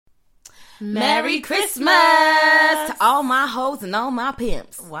Merry Christmas to all my hoes and all my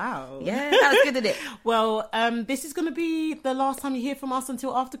pimps. Wow. Yeah, that was good, didn't it? Well, this is going to be the last time you hear from us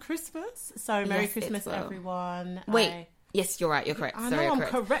until after Christmas. So Merry Christmas, everyone. Wait. Yes, you're right. You're correct. I know, I'm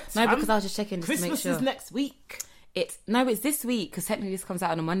correct. No, because I was just checking. Christmas is next week. It's this week because technically this comes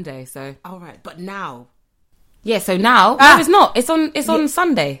out on a Monday. So. All right, but now. Yeah. So now, no, it's not. It's on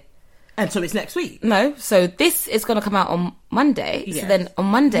Sunday. And so it's next week. No, so this is going to come out on Monday. Yes. So then on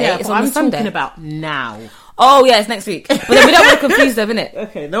Monday, it's on Sunday. I'm talking about now. Oh yeah, it's next week. But then we don't want to confuse them, innit?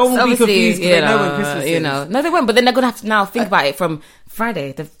 Okay, no one will be confused because they know when Christmas is. No, they won't. But then they're going to have to now think about it from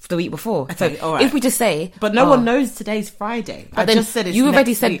Friday, the week before. Okay, so all right. if we just say, but no one knows today's Friday. But I then just said it's you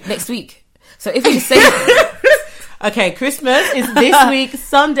already said next week. So if we just say. Okay, Christmas is this week,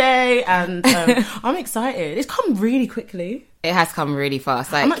 Sunday, and I'm excited. It's come really quickly. It has come really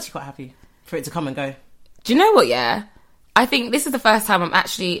fast. Like, I'm actually quite happy for it to come and go. Do you know what, yeah? I think this is the first time I'm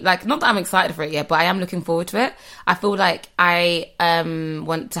actually, like, not that I'm excited for it yet, but I am looking forward to it. I feel like I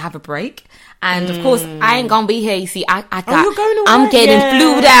want to have a break. And, of course, I ain't going to be here. You see, you're going away? I'm getting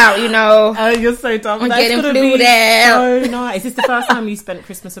flued out, you know. Oh, you're so dumb. I'm That's getting gonna flued be out. so nice. Is this the first time you spent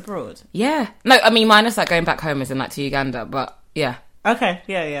Christmas abroad? Yeah. No, I mean, mine is, like, going back home as in, like, to Uganda, but, yeah. Okay,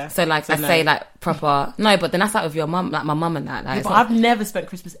 yeah. So, like, I say, like, proper... No, but then that's, like, with your mum, like, my mum and that. Like, Yeah, but I've never spent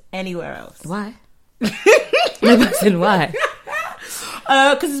Christmas anywhere else. Why? Maybe I said why.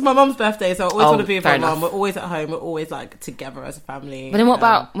 Because it's my mum's birthday, so I always want to be with my enough. mum. We're always at home. We're always like together as a family. But then what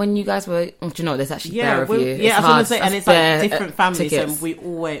about when you guys were? Do you know there's actually bare of you? Yeah, I was going to say, and it's like different families, tickets. and we're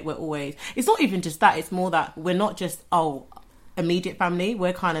always. It's not even just that. It's more that we're not just immediate family.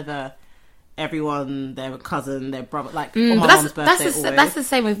 We're kind of everyone, their cousin, their brother, like on my mum's birthday. That's the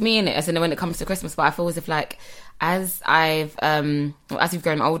same with me in it, as in when it comes to Christmas. But I feel as if like as we've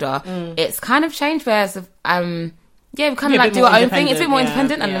grown older, it's kind of changed. Whereas we kind of like do our own thing. It's a bit more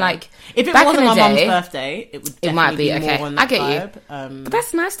independent, and like if it back wasn't in the my mum's day, birthday, it might be more okay. on that I get vibe. you, but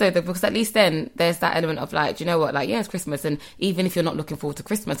that's nice though, because at least then there's that element of like, do you know what? Like, yeah, it's Christmas, and even if you're not looking forward to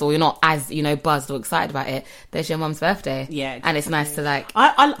Christmas or you're not as buzzed or excited about it, there's your mum's birthday. Yeah, exactly. And it's nice to like.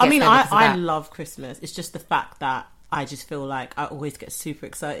 I love Christmas. It's just the fact that I just feel like I always get super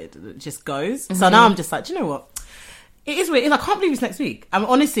excited. It just goes. So now I'm just like, do you know what? It is weird. I can't believe it's next week. I'm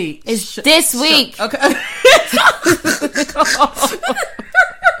honestly... It's this week. Okay.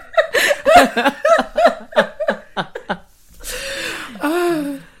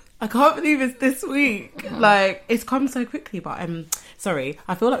 I can't believe it's this week. Like, it's come so quickly, but I'm sorry.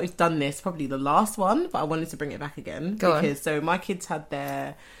 I feel like we've done this, probably the last one, but I wanted to bring it back again. Go on. So my kids had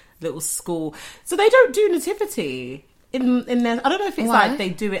their little school. So they don't do nativity. In their, I don't know if it's like they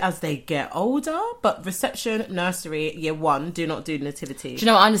do it as they get older, but reception, nursery, year 1 do not do nativity. Do you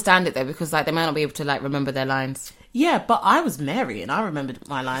know what? I understand it though, because like they might not be able to like remember their lines. Yeah, but I was Mary and I remembered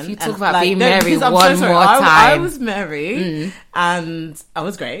my line. You talk about being Mary one more time. I was Mary and I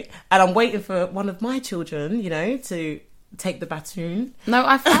was great. And I'm waiting for one of my children, to take the baton. No,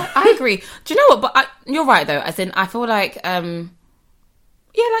 I agree. Do you know what? But you're right though. As in, I feel like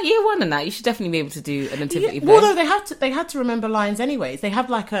yeah, like year 1 and that, you should definitely be able to do a nativity play. Well, no, they had to remember lines anyways. They have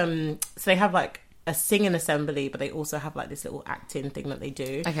like so they have like a singing assembly, but they also have like this little acting thing that they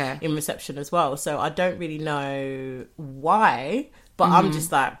do in reception as well. So I don't really know why, but I'm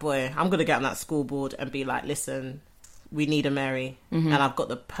just like, boy, I'm gonna get on that school board and be like, listen, we need a Mary, and I've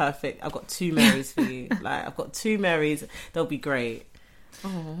got 2 Marys for you. Like, I've got 2 Marys, they'll be great.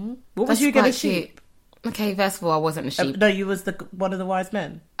 Oh, what was you gonna sheep? Okay, first of all, I wasn't a sheep. No, you was one of the wise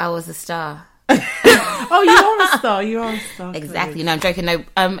men. I was a star. Oh, you are a star. You are a star. Exactly. No, I'm joking. No,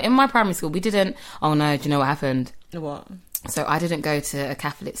 in my primary school, we didn't. Oh no, do you know what happened? What? So I didn't go to a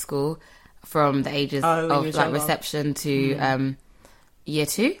Catholic school from the ages of like reception to year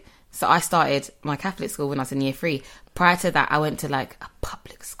 2. So I started my Catholic school when I was in year 3. Prior to that, I went to like a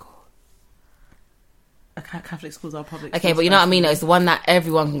public school. Catholic schools are public. Okay, but you know what I mean? It's the one that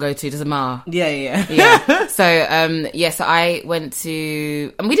everyone can go to. Doesn't matter. Yeah. So, so I went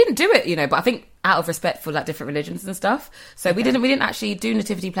to, and we didn't do it, but I think out of respect for like different religions and stuff. So we didn't actually do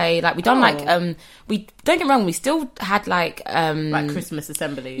nativity play. Like we done we don't get me wrong, we still had like Christmas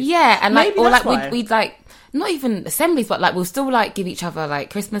assemblies. Yeah, and like maybe we'd like not even assemblies, but like we'll still like give each other like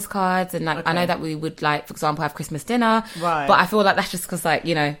Christmas cards, and like I know that we would like, for example, have Christmas dinner. Right. But I feel like that's just because like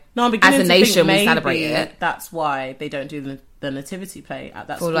no, I'm beginning as a nation we celebrate it. That's why they don't do the nativity play at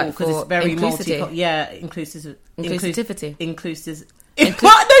that school, because it's very inclusivity. Inclusive.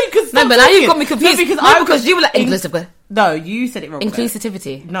 No, but now you've got me confused. Because you were like inclusive. No, you said it wrong.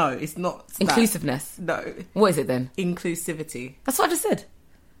 Inclusivity. No, it's not inclusiveness. No. What is it then? Inclusivity. That's what I just said.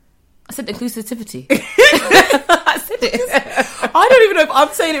 I said inclusivity. I said it. I don't even know if I'm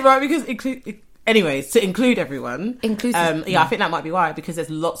saying it right because anyways, to include everyone. Inclusive. I think that might be why, because there's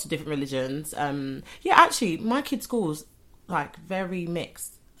lots of different religions. Actually, my kids' school's like very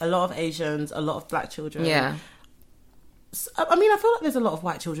mixed. A lot of Asians, a lot of black children. Yeah. I mean, I feel like there's a lot of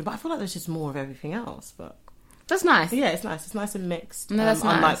white children, but I feel like there's just more of everything else. But that's nice. Yeah, it's nice. It's nice and mixed. No, that's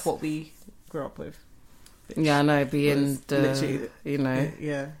nice. Unlike what we grew up with. Yeah, I know, being the,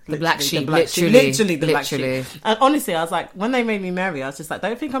 the black sheep, literally the black sheep. And honestly, I was like, when they made me Mary, I was just like,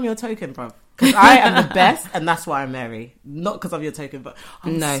 don't think I'm your token, bro. Because I am the best, and that's why I'm Mary. Not because I'm your token, but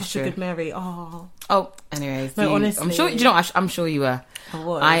I'm such a good Mary. Anyways. No, honestly. I'm sure, I'm sure you were.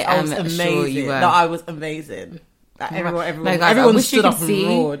 I was amazing. Sure you were. No, I was amazing. Everyone, guys, everyone wish stood you up could and see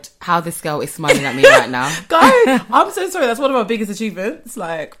roared. How this girl is smiling at me right now. Guys, I'm so sorry. That's one of my biggest achievements.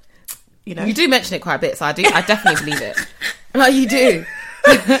 Like, you know, you do mention it quite a bit, so I definitely believe it. No, you do.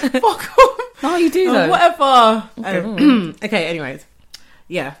 Fuck off. No, you do though. Whatever. Okay. Anyways,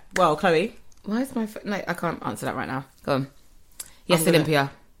 yeah. Well, Chloe, why is my no? I can't answer that right now. Go on. Yes,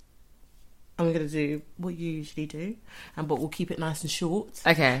 Olympia. I'm gonna do what you usually do, but we'll keep it nice and short.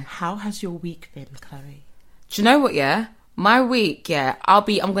 Okay. How has your week been, Chloe? Do you know what? Yeah, my week. Yeah,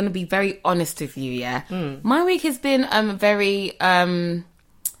 I'm gonna be very honest with you. Yeah, my week has been very it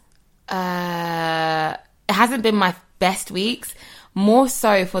hasn't been my best weeks, more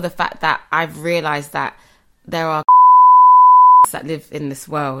so for the fact that I've realised that there are that live in this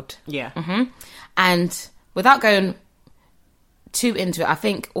world. Yeah. And without going too into it, I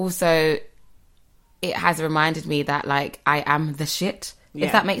think also it has reminded me that, like, I am the shit,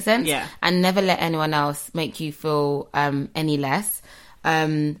 if that makes sense. Yeah. And never let anyone else make you feel any less,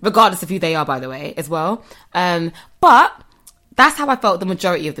 regardless of who they are, by the way, as well. But that's how I felt the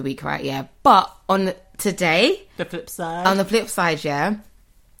majority of the week, right? Yeah. But on today, on the flip side, yeah,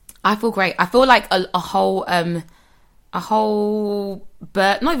 I feel great. I feel like a whole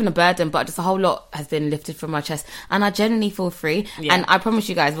not even a burden, but just a whole lot has been lifted from my chest, and I genuinely feel free. Yeah. And I promise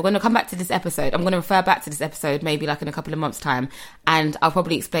you guys, we're going to come back to this episode. I'm going to refer back to this episode maybe like in a couple of months' time, and I'll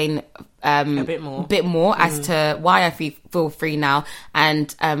probably explain a bit more as to why I feel free now,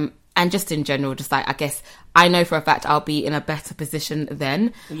 and just in general, just like, I guess I know for a fact I'll be in a better position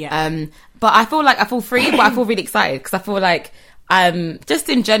then. Yeah. But I feel free, but I feel really excited because I feel like just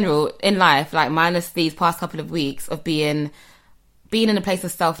in general in life, like minus these past couple of weeks of being in a place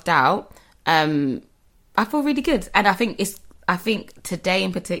of self-doubt, I feel really good. And I think today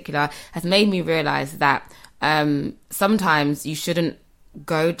in particular has made me realise that sometimes you shouldn't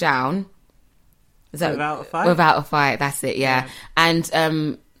go down without a fight. That's it, yeah. And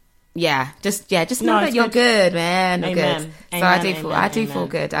just know that you're good, man. You're good. So I do feel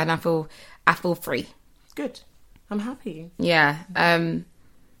good, and I feel free. Good. I'm happy. Yeah.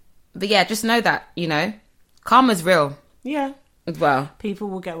 But yeah, just know that, karma's real. Yeah. As well. People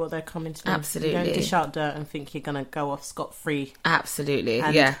will get what they're coming to. Absolutely. You don't dish out dirt and think you're going to go off scot-free. Absolutely.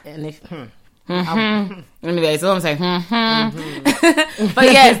 And if... Anyways, all I'm saying.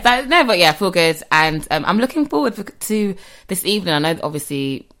 But yeah, feel good. And I'm looking forward to this evening. I know that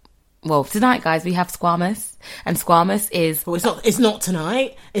obviously... Well, tonight, guys, we have Squamous, and Squamous is... Well, it's not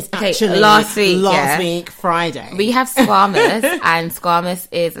tonight. It's actually last week, Friday. We have Squamous, and Squamous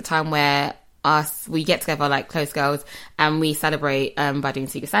is a time where we get together like close girls, and we celebrate by doing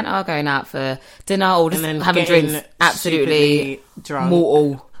Secret Santa, going out for dinner, or just having drinks. Absolutely drunk.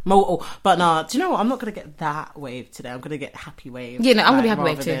 Mortal. But nah, do you know what? I'm not going to get that wave today. I'm going to get happy wave. Yeah, no, I'm going to be happy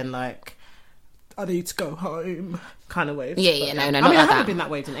wave too. Rather than like... I need to go home kind of wave. Yeah, no, I mean, I haven't been that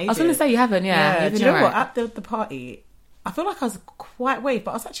waved in ages. I was going to say you haven't, yeah. Do you know what? At the party, I feel like I was quite waved,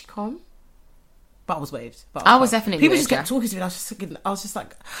 but I was actually calm. But I was waved. I was definitely People waved, just kept talking to me. I was just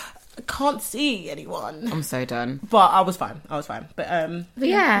like, I can't see anyone. I'm so done. But I was fine. But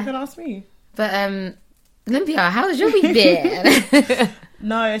yeah. You can ask me. But Olympia, how's your week been?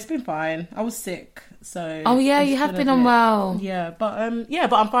 No, it's been fine. I was sick, so... Oh yeah, you have been unwell. Yeah, but I'm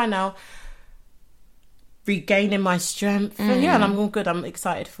fine now. Regaining my strength, and I'm all good. I'm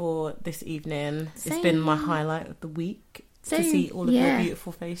excited for this evening. Same. It's been my highlight of the week to see all of your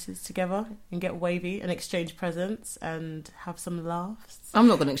beautiful faces together and get wavy and exchange presents and have some laughs. I'm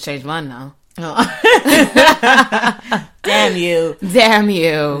not going to exchange mine now. Oh. Damn you.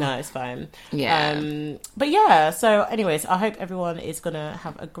 No, it's fine. Yeah. But yeah, so anyways, I hope everyone is going to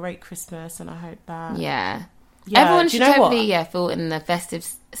have a great Christmas, and I hope that... Yeah, everyone should totally feel in the festive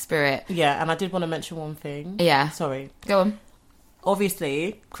spirit. Yeah, and I did want to mention one thing. Yeah. Sorry. Go on.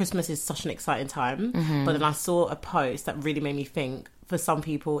 obviously Christmas is such an exciting time, but then I saw a post that really made me think, for some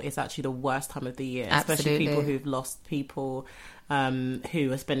people it's actually the worst time of the year. Absolutely. Especially people who've lost people,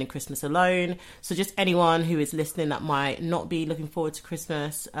 who are spending Christmas alone. So just anyone who is listening that might not be looking forward to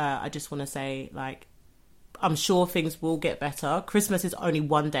Christmas, I just want to say, like, I'm sure things will get better. Christmas is only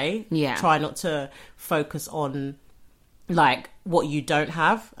one day. Yeah. Try not to focus on, like, what you don't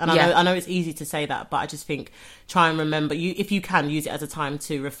have. And I know it's easy to say that, but I just think try and remember, if you can, use it as a time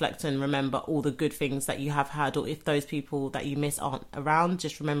to reflect and remember all the good things that you have had, or if those people that you miss aren't around,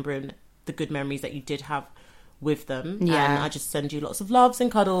 just remembering the good memories that you did have with them. Yeah. And I just send you lots of loves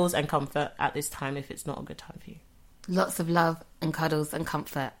and cuddles and comfort at this time if it's not a good time for you. Lots of love and cuddles and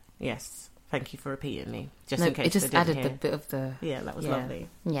comfort. Yes. Thank you for repeating me. Just in case it just added the bit of the... Yeah, that was lovely.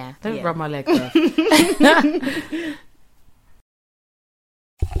 Yeah. Don't rub my leg off.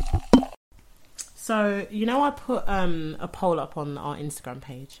 So, I put a poll up on our Instagram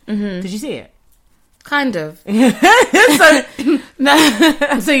page. Mm-hmm. Did you see it? Kind of. So you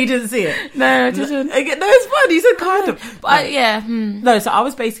didn't see it? No, I didn't. No, it's fun. You said kind of. But No, so I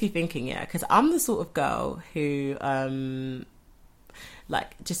was basically thinking, because I'm the sort of girl who,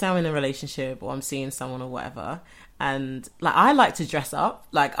 like, just now in a relationship or I'm seeing someone or whatever, and, like, I like to dress up.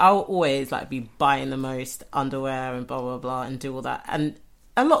 Like, I'll always, like, be buying the most underwear and blah, blah, blah, and do all that. And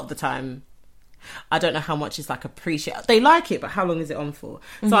a lot of the time, I don't know how much is, like, appreciated. They like it, but how long is it on for?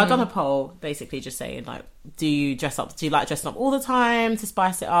 So I've done a poll basically just saying, like, do you dress up? Do you like dressing up all the time to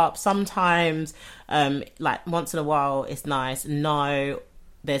spice it up? Sometimes, like, once in a while it's nice. No,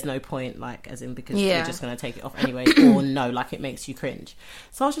 there's no point, like, as in, because you're just going to take it off anyway. Or no, like, it makes you cringe.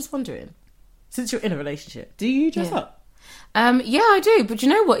 So I was just wondering, since you're in a relationship, do you dress up? Yeah, I do. But you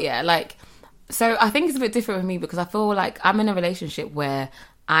know what? Yeah, like, so I think it's a bit different with me because I feel like I'm in a relationship where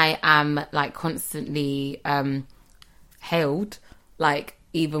I am, like, constantly hailed, like,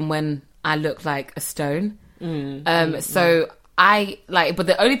 even when I look like a stone. So I, like, but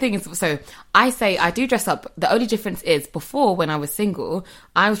the only thing is, so I say I do dress up. The only difference is, before, when I was single,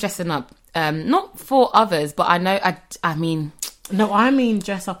 I was dressing up, not for others, but I know, I mean... No, I mean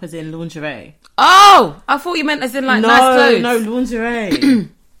dress up as in lingerie. Oh! I thought you meant as in, like, nice clothes. No, lingerie.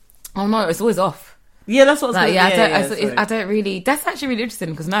 Oh, no, it's always off. Yeah, that's what's like, I don't really. That's actually really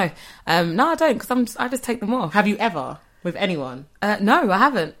interesting because no, I don't, because I just take them off. Have you ever with anyone? No, I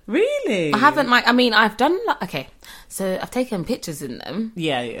haven't. Really? I haven't. Like, I mean, I've done. Okay, so I've taken pictures in them.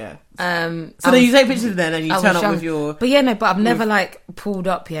 Yeah. So then you take pictures then and you turn up with your. But yeah, no. But I've never, like, pulled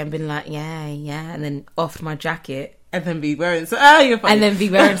up here and been like, yeah, and then offed my jacket. And then be wearing you're funny. And then be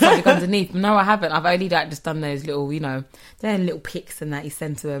wearing something underneath. No, I haven't. I've only, like, just done those little, they're little pics and that you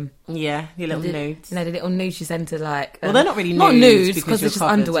send to them. Yeah, your little nudes. The little nudes you send to, like... well, they're not really nudes. Not nudes, because it's just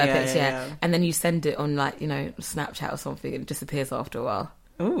underwear pics, yeah. And then you send it on, like, Snapchat or something, and it disappears after a while.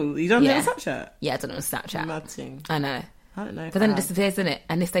 Oh, you done it on Snapchat? Yeah, I done it on Snapchat. Mad thing. I know. I don't know. But then it disappears, innit?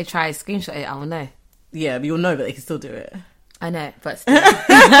 And if they try to screenshot it, I will know. Yeah, but you'll know that they can still do it. I know, but still.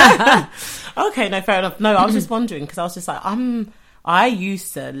 Okay, no, fair enough. No, I was just wondering, because I was just like, I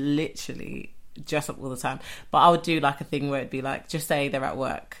used to literally dress up all the time, but I would do, like, a thing where it'd be like, just say they're at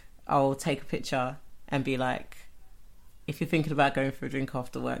work, I'll take a picture and be like, if you're thinking about going for a drink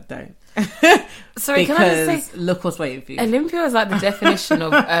after work, don't. Sorry, can I just say, look what's waiting for you. Olympia is, like, the definition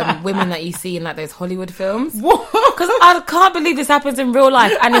of women that you see in, like, those Hollywood films. What? Because I can't believe this happens in real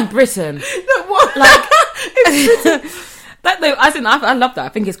life and in Britain. What? Like, I love that. I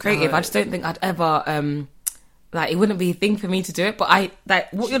think it's creative. I just don't think I'd ever like, it wouldn't be a thing for me to do it. But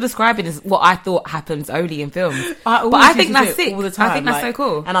what you're describing is what I thought happens only in films. I think that's sick. All the time. I think that's, like, so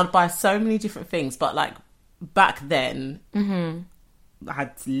cool. And I'd buy so many different things. But, like, back then, I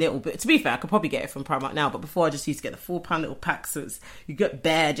had little bit. To be fair, I could probably get it from Primark now. But before, I just used to get the £4 little packs. So you get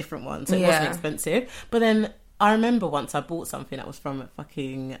bare different ones. So it wasn't expensive. But then I remember once I bought something that was from a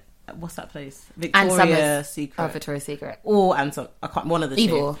fucking... what's that place? Victoria's Secret. Oh, Victoria's Secret. Or one of the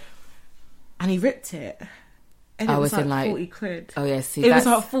Evil. two. And he ripped it. And it was like 40 quid. Oh, yeah, see, it was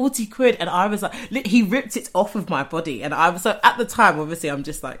like 40 quid. And I was like, he ripped it off of my body. And I was like, at the time, obviously, I'm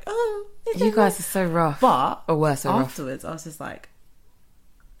just like, oh. You guys are so rough. But or worse, afterwards, I was just like,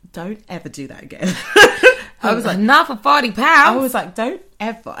 don't ever do that again. I was like, not for £40. I was like, don't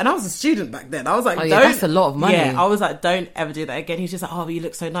ever. And I was a student back then. I was like, oh, yeah, that's a lot of money. Yeah, I was like, don't ever do that again. He's just like, oh, you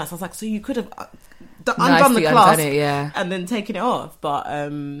look so nice. I was like, so you could have undone the clasp and then taken it off. But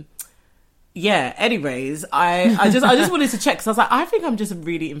yeah, anyways, I just wanted to check, because I was like, I think I'm just a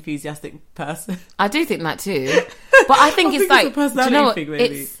really enthusiastic person. I do think that too. But I think it's like, it's a personality thing,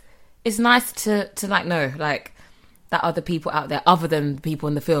 really. It's nice to like know, like, that other people out there, other than people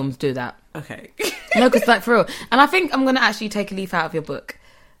in the films, do that. Okay. No, because like for real. And I think I'm going to actually take a leaf out of your book.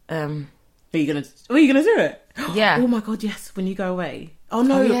 Are you gonna do it? Yeah. Oh my God, yes, when you go away. Oh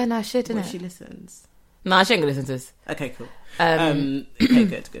no. Oh yeah, no, shit, didn't it? She listens. No, she ain't gonna listen to this. Okay, cool. Okay,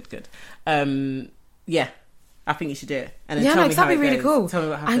 good. Yeah. I think you should do it. And then tell me that'd be really cool. Tell me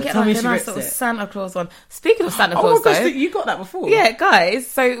what happened. And get like a nice little Santa Claus one. Speaking of Santa Claus, though, you got that before. Yeah, guys.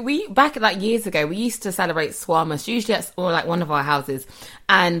 So back like years ago, we used to celebrate Swarmas, usually at like one of our houses,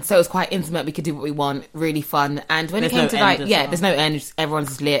 and so it was quite intimate. We could do what we want, really fun. And when it came to like, there's no end.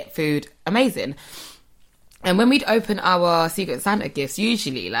 Everyone's lit, food, amazing. And when we'd open our Secret Santa gifts,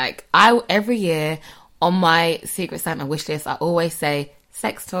 usually like every year on my Secret Santa wish list, I always say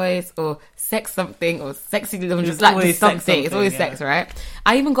sex toys or sex something or sexy just like just something. It's always sex, right?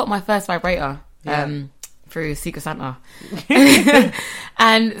 I even got my first vibrator through Secret Santa.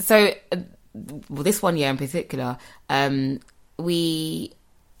 And so this one year in particular, we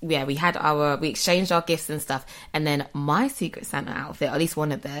exchanged our gifts and stuff, and then my Secret Santa outfit, or at least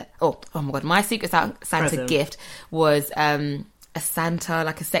one of my Secret Santa gift was a Santa,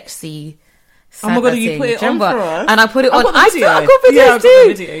 like a sexy Santa, oh my God, you put it on for us? And I put it on. I got videos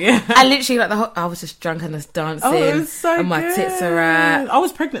too. And literally, I was just drunk and just dancing. Oh, it was so and my tits are out. I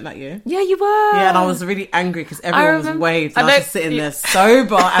was pregnant that year. Yeah, you were. Yeah, and I was really angry because everyone was waved. And I was just sitting there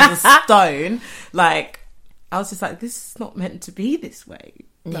sober as a stone. Like, I was just like, this is not meant to be this way.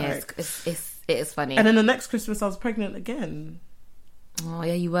 Like, yeah, it is funny. And then the next Christmas, I was pregnant again. Oh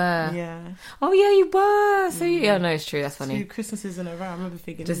yeah, you were. Yeah. Oh yeah, you were. So no, it's true. That's funny. 2 Christmases in a row. I remember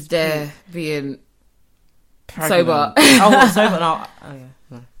thinking just being pregnant. Sober. Oh, sober. No. Oh yeah.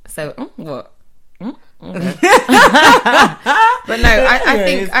 No. So what? Okay. But no,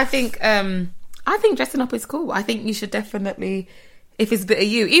 I think dressing up is cool. I think you should definitely. If it's a bit of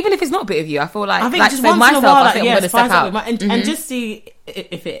you, even if it's not a bit of you, I feel like I think like just once in a while, I'm going to step out and just see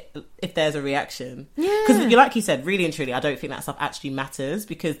if there's a reaction. Yeah, because like you said, really and truly, I don't think that stuff actually matters.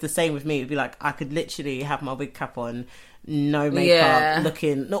 Because the same with me, it'd be like I could literally have my wig cap on, no makeup,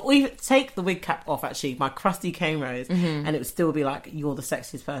 looking, not even take the wig cap off. Actually, my crusty cane rose, and it would still be like you're the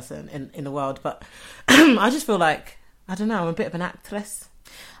sexiest person in the world. But I just feel like I don't know, I'm a bit of an actress.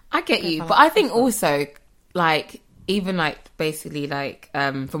 I get you, but I think also like. Even like basically like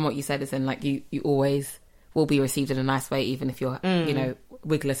from what you said is in like you always will be received in a nice way even if you're you know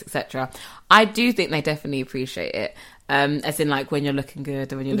wigless, etc. I do think they definitely appreciate it as in like when you're looking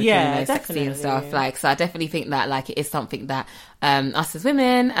good or when you're looking sexy and stuff like, so I definitely think that like it is something that us as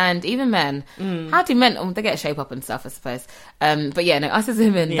women and even men how do men they get shape up and stuff I suppose but yeah no us as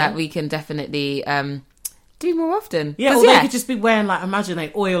women that we can definitely do more often. Yeah, or they could just be wearing like, imagine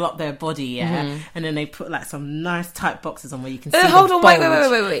they oil up their body, and then they put like some nice tight boxes on where you can see hold on, wait.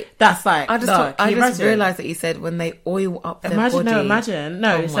 That's like I just realised that you said when they oil up their body.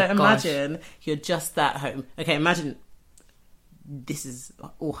 Imagine you're just at home. Okay, imagine this is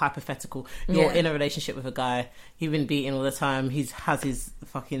all hypothetical. You're in a relationship with a guy. You've been beating all the time. He has his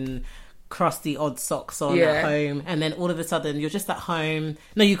fucking crusty odd socks on at home, and then all of a sudden you're just at home.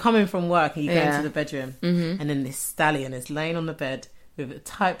 No, you come in from work and you go into the bedroom, and then this stallion is laying on the bed with a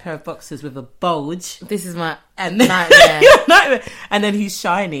tight pair of boxers with a bulge. This is my nightmare. And then he's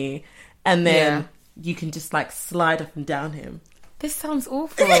shiny, and then you can just like slide up and down him. This sounds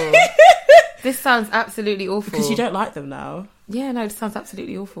awful. This sounds absolutely awful because you don't like them now. Yeah, no, this sounds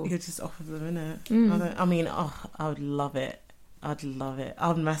absolutely awful. You're just off of them, innit? I would love it. I'd love it.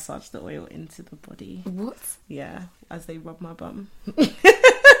 I'd massage the oil into the body. What? Yeah, as they rub my bum. I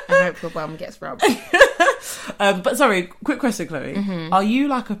hope your bum gets rubbed. But sorry, quick question, Chloe. Are you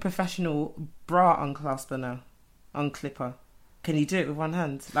like a professional bra unclasper now? Unclipper? Can you do it with one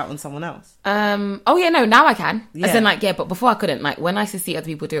hand, like on someone else? Oh yeah, no, now I can. Yeah. As in like, but before I couldn't. Like when I used to see other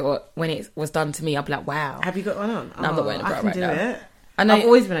people do it, or when it was done to me, I'd be like, wow. Have you got one on? No, I'm not wearing a bra right now. It. I know. I've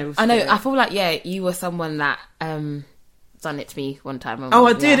always been able to do it. I feel like, you were someone that... done it to me one time.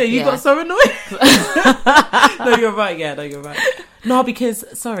 I did it. You got so annoyed. No, you're right. Yeah, no, you're right. No, because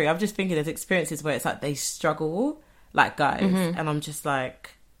sorry, I'm just thinking there's experiences where it's like they struggle, like guys, and I'm just like,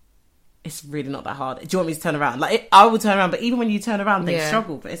 it's really not that hard. Do you want me to turn around? Like I will turn around, but even when you turn around, they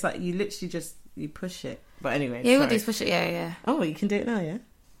struggle. But it's like you literally just you push it. But anyway, you do push it. Yeah. Oh, you can do it now. Yeah.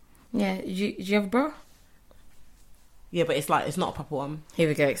 Yeah. Do you have a bra? Yeah, but it's like, it's not a proper one. Here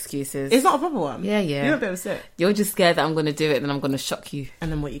we go, excuses. It's not a proper one. Yeah. You won't be able to do it. You're just scared that I'm going to do it and then I'm going to shock you. And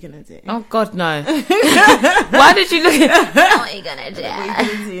then what are you going to do? Oh, God, no. Why did you look at... What are you going to do? What are you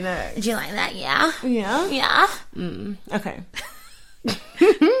going to do next? Do you like that? Yeah? Yeah? Yeah? Okay.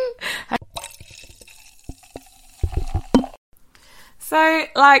 So,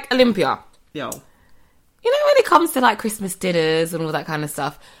 like, Olympia. Yo. You know, when it comes to like Christmas dinners and all that kind of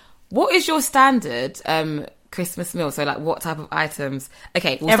stuff, what is your standard Christmas meal? So like what type of items?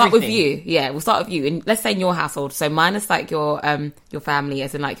 Okay, we'll start with you. Yeah, we'll start with you. And let's say in your household. So minus like your family,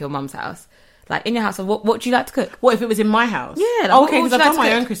 as in like your mum's house. Like in your household, what do you like to cook? What if it was in my house? Yeah. Like, okay, because I've done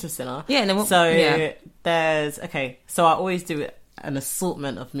my own Christmas dinner. Yeah. And then there's so I always do an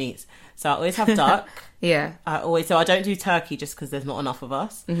assortment of meats. So I always have duck. Yeah. So I don't do turkey just because there's not enough of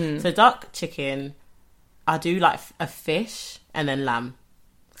us. Mm-hmm. So duck, chicken. I do like a fish and then lamb.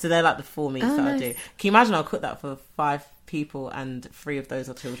 So they're like the 4 meats I do. Can you imagine I'll cook that for 5 people and 3 of those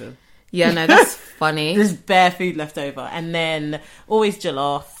are children? Yeah, no, that's funny. There's bare food left over. And then always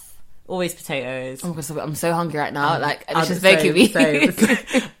jollof, always potatoes. Oh my God, I'm so hungry right now. Like, it's just making me.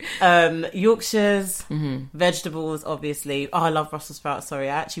 Yorkshires, vegetables, obviously. Oh, I love Brussels sprouts. Sorry,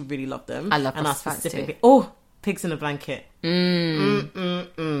 I actually really love them. I love Brussels sprouts too. Oh, pigs in a blanket. Delicious.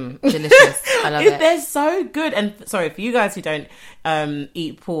 I love it. They're so good. And sorry for you guys who don't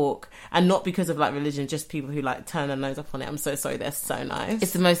eat pork, and not because of like religion, just people who like turn their nose up on it. I'm so sorry. They're so nice.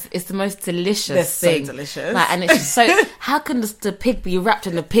 It's the most delicious thing. They're so delicious. Like, and it's just so. How can the pig be wrapped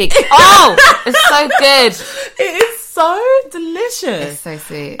in a pig? Oh, it's so good. It is so delicious. It's so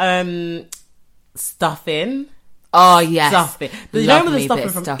sweet. Stuffing. Oh yes, stuffing. You know the stuffing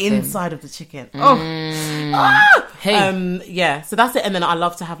from inside of the chicken. Yeah. So that's it. And then I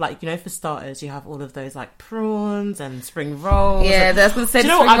love to have like for starters, you have all of those like prawns and spring rolls. Yeah, that's the spring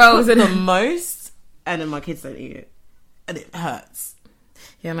rolls and the most. And then my kids don't eat it, and it hurts.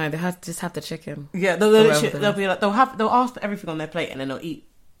 Yeah, no, they just have the chicken. Yeah, they'll be like they'll ask for everything on their plate, and then they'll eat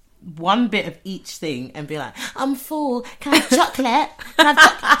one bit of each thing and be like, "I'm full. Can I have chocolate? Can I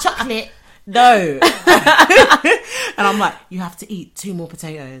have chocolate?" No. And I'm like, you have to eat 2 more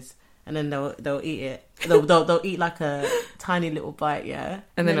potatoes, and then they'll eat it. They'll eat like a tiny little bite, yeah.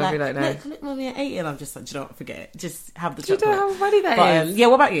 And then I'll be like, no. Look, mommy, I ate it. And I'm just like, do you know what? Forget it. Just have the chocolate. You know how funny that is. Yeah.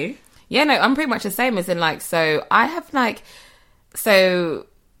 What about you? Yeah, no, I'm pretty much the same as in like. So I have like, so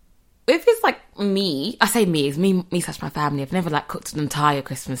if it's like me, I say me, it's me slash my family. I've never like cooked an entire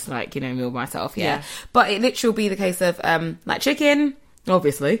Christmas like meal myself, yeah. But it literally will be the case of like chicken.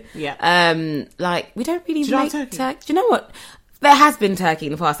 Obviously, yeah. Like we don't really make turkey. Do you know what? There has been turkey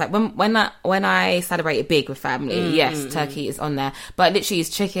in the past. Like when I celebrate it big with family, yes, turkey is on there. But literally,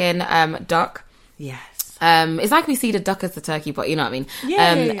 it's chicken, duck. Yes. It's like we see the duck as the turkey, but you know what I mean.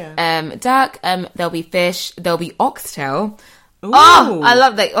 Yeah. Duck. There'll be fish. There'll be oxtail. Ooh. Oh, I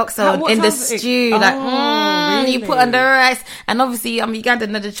love that oxtail in the stew. Really? You put on the rice, and obviously I'm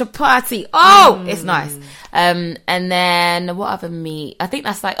Ugandan, the chapati. Oh, it's nice. And then what other meat? I think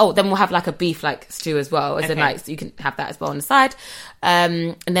that's like. Oh, then we'll have like a beef like stew as well, as in like so you can have that as well on the side.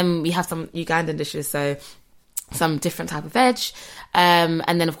 And then we have some Ugandan dishes, so some different type of veg.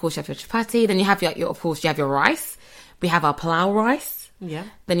 And then of course you have your chapati. Then you have your rice. We have our palau rice. Yeah.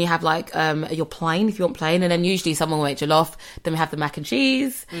 Then you have like your plain if you want plain, and then usually someone will make jollof. Then we have the mac and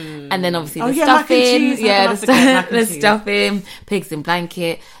cheese, and then obviously the stuffing. Yeah, the stuffing, pigs in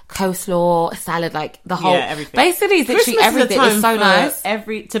blanket, coleslaw, salad, like the whole. Yeah, everything. Basically, it's literally everything. It's so nice.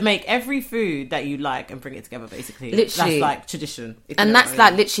 To make every food that you like and bring it together. Basically, literally, that's like tradition. And that's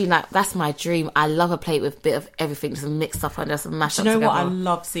like literally like that's my dream. I love a plate with a bit of everything, just mixed up and just mashed up together. You know what I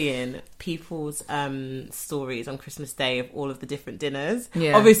love seeing? People's stories on Christmas Day of all of the different dinners.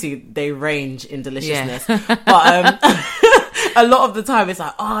 Yeah. Obviously they range in deliciousness, but a lot of the time it's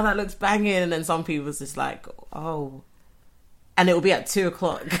like, oh, that looks banging, and then some people's just like, oh, and it will be at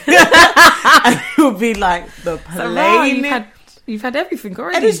 2:00 and it will be like the plain. So you've had everything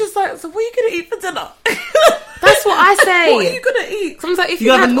already, and it's just like, so what are you gonna eat for dinner? That's what I say. What are you gonna eat? Sometimes like, if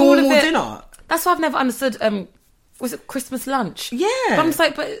you have a normal dinner. That's why I've never understood. Was it Christmas lunch? Yeah. But I'm just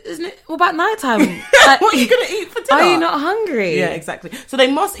like, but isn't it? What about nighttime? Like, what are you going to eat for dinner? Are you not hungry? Yeah, exactly. So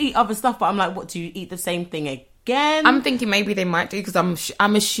they must eat other stuff, but I'm like, what, do you eat the same thing again? I'm thinking maybe they might do, because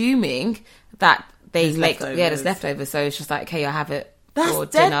I'm assuming that there's leftovers. So it's just like, okay, I have it for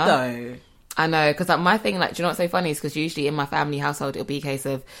dinner. Though. I know, because like my thing, like, do you know what's so funny? Is because usually in my family household, it'll be a case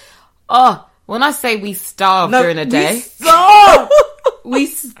of, oh, when I say we starve during the day. We starve! We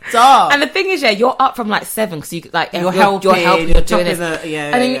starve. And the thing is, you're up from like 7 because you like you're helping, you're doing it,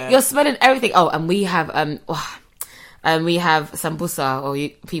 and then you're smelling everything. Oh, and we have we have sambusa, or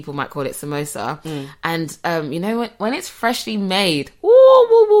people might call it samosa, and you know when it's freshly made,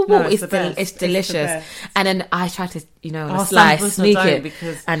 it's delicious. And then I try to on a slice sneak it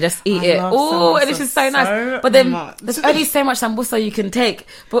and just eat it. Oh, and it's just so nice. But then there's only so much sambusa you can take.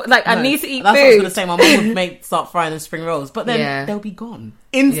 But like I need to eat that's food. What I was gonna say. My mum would start frying the spring rolls, but then they'll be gone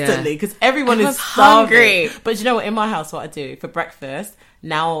instantly because everyone is hungry. But you know what? In my house, what I do for breakfast,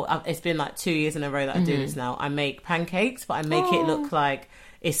 now it's been like 2 years in a row that I do this now. I make pancakes, but I make it look like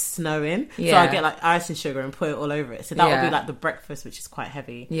it's snowing. So I get like icing sugar and put it all over it. So that would be like the breakfast, which is quite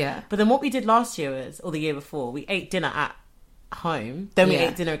heavy. Yeah. But then what we did last year or the year before, we ate dinner at home. Then we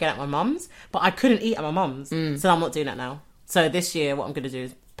ate dinner again at my mum's. But I couldn't eat at my mum's. So I'm not doing that now. So this year, what I'm going to do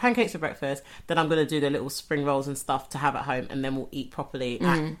is pancakes for breakfast. Then I'm going to do the little spring rolls and stuff to have at home. And then we'll eat properly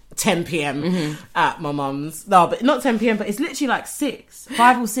at 10 p.m. At my mum's. No, but not 10 p.m. But it's literally like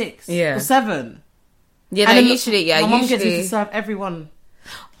 5 or 6 or 7. Yeah, and usually, my mum gets me to serve everyone.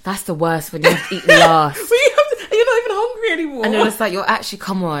 That's the worst when you have to eat last. You're not even hungry anymore. And you're just like, you're actually,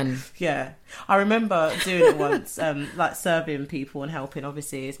 come on. Yeah. I remember doing it once, like serving people and helping.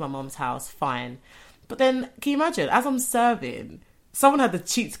 Obviously, it's my mum's house, fine. But then, can you imagine, as I'm serving, someone had the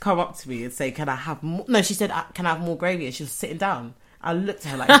cheek to come up to me and say, can I have more? No, she said, can I have more gravy? And she was sitting down. I looked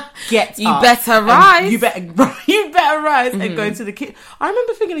at her like, get you up. Better rise. You better rise and go to the kitchen. I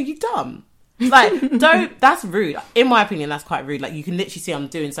remember thinking, are you dumb? Like, that's rude. In my opinion, that's quite rude. Like, you can literally see I'm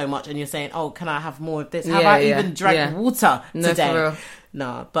doing so much and you're saying, oh, can I have more of this? Have I even drank water today? For real.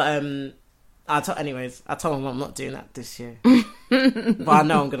 No, but I told my mum I'm not doing that this year. But I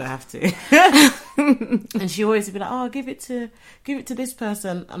know I'm going to have to. And she always would be like, oh, give it to this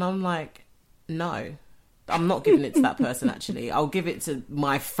person. And I'm like, no, I'm not giving it to that person, actually. I'll give it to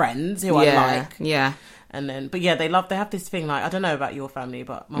my friends who I like. Yeah. And then, but yeah, they have this thing, like, I don't know about your family,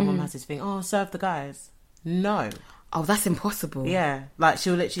 but my mum has this thing, oh, serve the guys. No. Oh, that's impossible. Yeah. Like,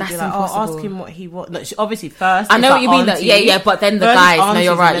 she'll literally be like, impossible. Oh, ask him what he wants. Like, obviously, first, I know what you mean. Yeah, but then the guys, no,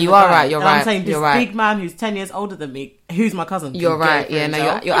 you're right. You are right. You're right. I'm saying this big man who's 10 years older than me, who's my cousin. You're right. Yeah,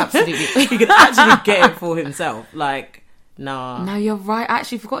 no, you're absolutely... He can actually get it for himself. Like, nah. No, you're right. I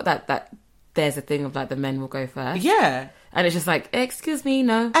actually forgot that there's a thing of, like, the men will go first. Yeah. And it's just like, excuse me,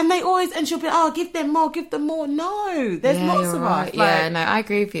 no. And they always, and she'll be, oh, give them more. No, there's lots of us. Like, yeah, no, I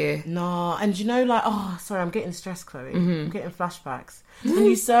agree with you. No, and you know, like, oh, sorry, I'm getting stressed, Chloe. I'm getting flashbacks. When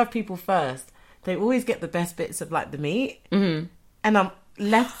you serve people first, they always get the best bits of, like, the meat. And I'm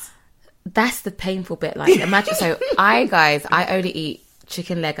left. That's the painful bit. Like, imagine, so I only eat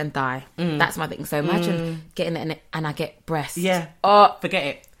chicken leg and thigh. That's my thing. So imagine getting it and I get breast. Yeah. Oh, forget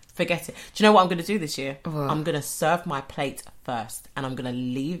it. Do you know what I'm going to do this year? What? I'm going to serve my plate first and I'm going to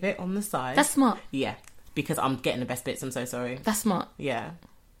leave it on the side. That's smart. Yeah, because I'm getting the best bits. I'm so sorry. That's smart. Yeah.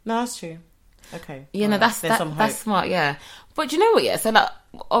 No, that's true. Okay. Yeah, no, that's smart, yeah. But do you know what, yeah? So, like,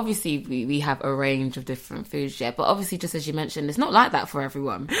 obviously, we have a range of different foods, yeah. But obviously, just as you mentioned, it's not like that for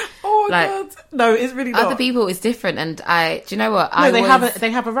everyone. Oh, my God. No, it's really not. Other people, it's different. And do you know what? No, they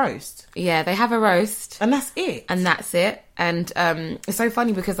have a roast. Yeah, they have a roast. And that's it. And it's so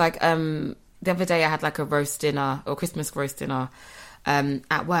funny because, like, the other day I had, like, a roast dinner, or Christmas roast dinner,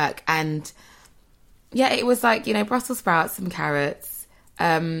 at work. And, yeah, it was, like, you know, Brussels sprouts, some carrots.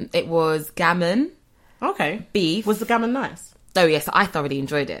 It was gammon. Okay. Beef. Was the gammon nice? Oh, yes, I thoroughly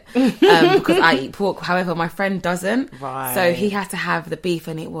enjoyed it. Because I eat pork. However, my friend doesn't. Right. So he had to have the beef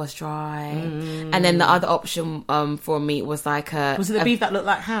and it was dry. And then the other option for me was like Was it the beef that looked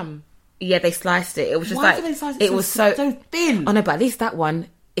like ham? Yeah, they sliced it. It was just Why did they slice it? It was so thin. Oh, no, but at least that one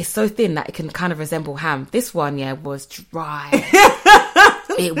is so thin that it can kind of resemble ham. This one, yeah, was dry.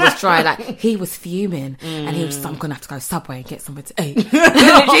 It was dry. Like, he was fuming, and he was just, I'm gonna have to go Subway and get something to eat. He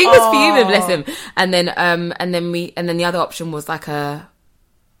was fuming, bless him. And then the other option was like I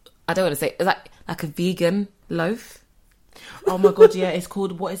don't want to say, it was like a vegan loaf. Oh my God, yeah, it's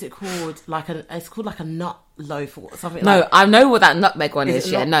called, what is it called? It's called like a nut loaf or something. No, I know what that nutmeg one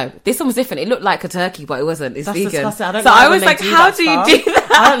is. Yeah, no, this one was different. It looked like a turkey, but it wasn't. It's vegan. Disgusting. I was like, how do you do that?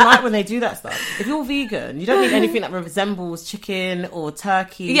 I don't like when they do that stuff. If you're vegan, you don't need anything that resembles chicken or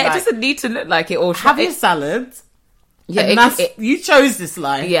turkey. Yeah, it doesn't need to look like it. Or have your salad. Yeah, you chose this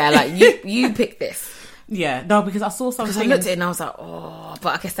life. Yeah, like you picked this. Yeah, no, because I saw something. Because I looked at it and I was like, oh,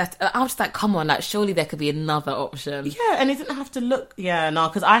 but I guess I was just like, come on, like, surely there could be another option. Yeah, and it didn't have to look. Yeah, no,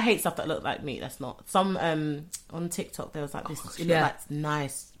 because I hate stuff that look like meat. That's not some on TikTok. There was like this. It looked like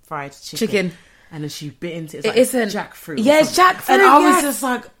nice fried chicken, and then she bit into it. It's like jackfruit. Yeah, it's jackfruit. And I was just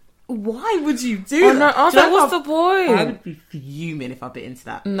like, why would you do that? No, I was like, what's the point? I would be fuming if I bit into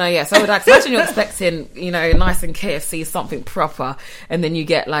that. No, yeah, so like, imagine you're expecting, you know, nice and KFC, something proper, and then you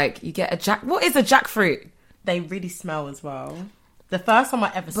get a what is a jackfruit? They really smell as well. The first time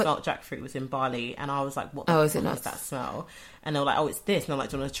I ever smelled jackfruit was in Bali, and I was like, what the fuck is that smell? And they were like, oh, it's this. And I'm like,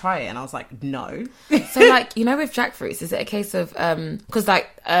 do you want to try it? And I was like, no. So, like, you know, with jackfruits, is it a case of, because, like,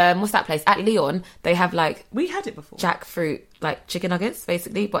 what's that place? At Leon, they have, like... We had it before. Jackfruit, like, chicken nuggets,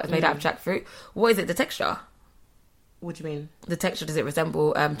 basically, but it's made out of jackfruit. What is it, the texture? What do you mean? The texture, does it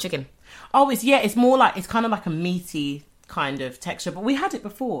resemble chicken? Oh, it's more like, it's kind of like a meaty kind of texture, but we had it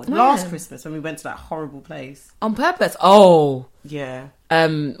before last Christmas when we went to that horrible place on purpose. Oh yeah. Do you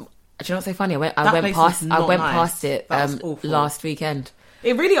know what's so funny? I went past it last weekend.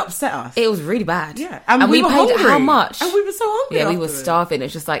 It really upset us. It was really bad. Yeah, and we paid hungry. How much? And we were so hungry. Yeah, we were starving.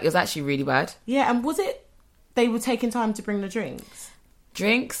 It's just like, it was actually really bad. Yeah, and was it? They were taking time to bring the drinks.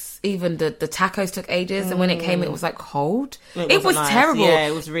 Even the tacos took ages, and when it came, it was like cold. It was nice. terrible. Yeah,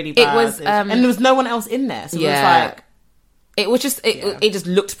 it was really bad. It was, and there was no one else in there, so it was like it just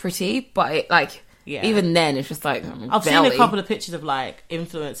looked pretty, but it like even then it's just like I've seen a couple of pictures of like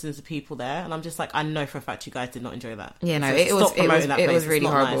influencers of people there, and I'm just like, I know for a fact you guys did not enjoy that. Yeah, no, so it was really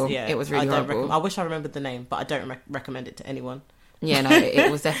horrible. Nice. Yeah, it was really horrible. I wish I remembered the name, but I don't recommend it to anyone. Yeah, no,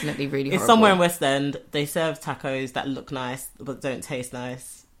 it was definitely really horrible. It's somewhere in West End. They serve tacos that look nice but don't taste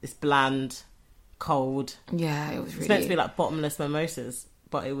nice. It's bland, cold. Yeah, it was really... It's meant to be like bottomless mimosas,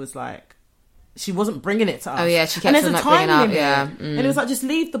 but it was like... She wasn't bringing it to us. Oh, yeah, she kept on like bringing out, yeah. And it was like, just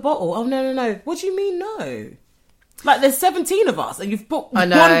leave the bottle. Oh, no. What do you mean, no? Like, there's 17 of us, and you've put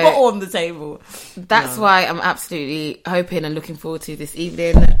one bottle on the table. That's why I'm absolutely hoping and looking forward to this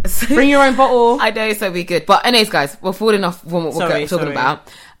evening. Bring your own bottle. I know, so be good. But anyways, guys, we're falling off from what we're talking about.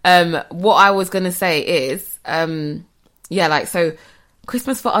 What I was going to say is, so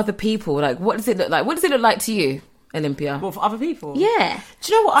Christmas for other people, like, what does it look like? What does it look like to you, Olympia? Well, for other people? Yeah.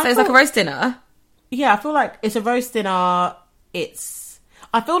 Do you know what? It's like a roast dinner? Yeah, I feel like it's a roast dinner.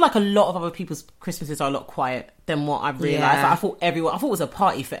 I feel like a lot of other people's Christmases are a lot quiet than what I've realised. Yeah. Like, I thought it was a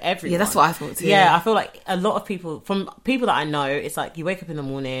party for everyone. Yeah, that's what I thought too. Yeah, I feel like a lot of people, from people that I know, it's like you wake up in the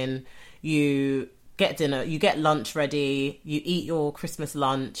morning, you get dinner, you get lunch ready, you eat your Christmas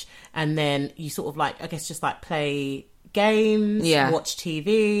lunch, and then you sort of like, I guess, just like play games, watch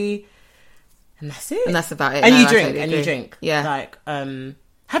TV, and that's it. And that's about it. And you drink. Yeah. Like,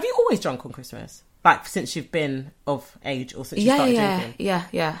 have you always drunk on Christmas? Like, since you've been of age or since you started drinking?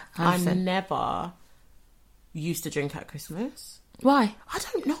 Yeah. 100%. I never used to drink at Christmas. Why? I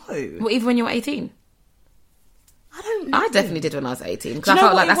don't know. Well, even when you were 18? I don't know. I definitely did when I was 18. Because I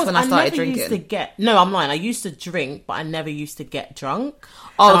felt like that's when I started drinking. No, I'm lying. I used to drink, but I never used to get drunk.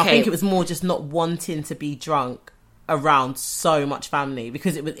 Oh, okay. I think it was more just not wanting to be drunk around so much family.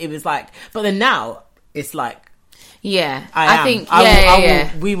 Because it was like... But then now, it's like... Yeah,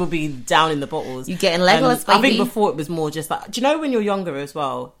 we will be down in the bottles. You getting Legolas, baby? I think before it was more just like, do you know when you're younger as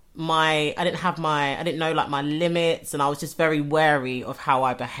well? I didn't know like my limits, and I was just very wary of how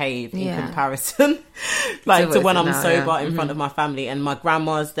I behave in comparison, like to when I'm sober in front of my family, and my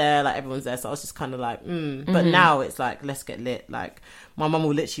grandma's there, like everyone's there, so I was just kind of like, But now it's like, let's get lit. Like my mum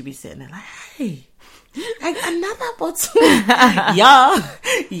will literally be sitting there like, hey. Another bottle.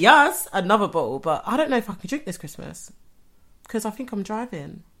 Yes, another bottle. But I don't know if I can drink this Christmas because I think I'm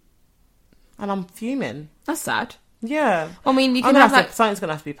driving and I'm fuming. That's sad. Yeah. I mean, you can have like... something's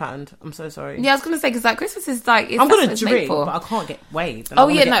gonna have to be patterned. I'm so sorry. Yeah, I was gonna say, because like Christmas is like... I'm gonna drink, but I can't get waved. I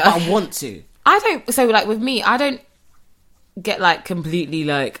want to. I don't... So like with me, I don't get like completely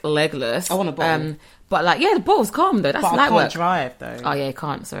like legless. I want a bottle. But like, the bottle's calm though. That's light work. I can't drive though. Oh yeah, you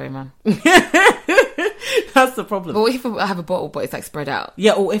can't. Sorry, man. That's the problem. But what if I have a bottle but it's like spread out?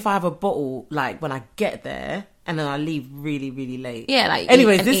 Yeah, or if I have a bottle like when I get there and then I leave really, really late. Yeah, like...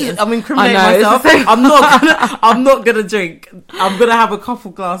 Anyways, I'm incriminating myself. I'm not gonna drink. I'm gonna have a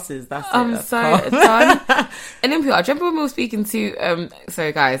couple glasses. That's it. I'm so done. Olympia, I remember when we were speaking to...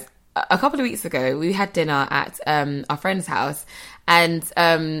 so guys, a couple of weeks ago, we had dinner at our friend's house, and...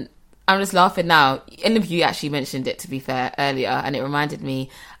 I'm just laughing now. Olympia, you actually mentioned it, to be fair, earlier, and it reminded me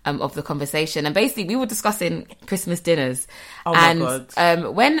of the conversation. And basically, we were discussing Christmas dinners. Oh my God.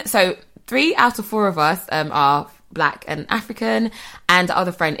 So 3 out of 4 of us are Black and African, and the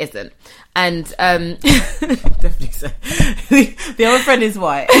other friend isn't. And definitely so. The other friend is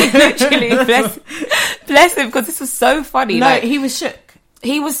white. Literally, bless him, because this was so funny. No, he was shook.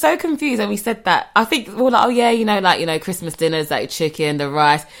 He was so confused when we said that. I think we were like, oh yeah, Christmas dinners, like chicken, the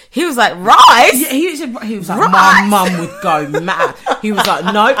rice. He was like, rice? Yeah, he was like, rice? My mum would go mad. He was like,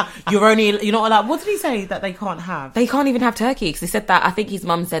 no, you're not allowed. What did he say that they can't have? They can't even have turkey, because he said that, I think his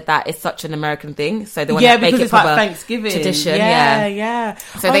mum said that it's such an American thing, so they want to make it it's like Thanksgiving tradition. Yeah.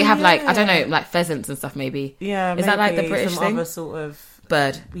 So they have like, I don't know, like pheasants and stuff maybe. Yeah, is that like the British thing? Other sort of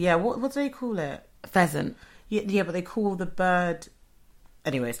bird. Yeah, what do they call it? Pheasant. Yeah, but they call the bird...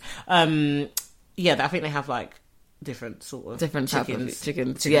 Anyways, I think they have like different chickens.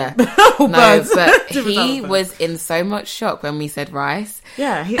 Yeah, no, but he was in so much shock when we said rice.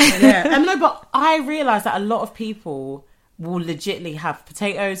 Yeah, but I realised that a lot of people will legitimately have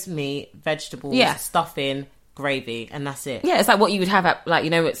potatoes, meat, vegetables, stuffing, gravy, and that's it. Yeah, it's like what you would have at, like,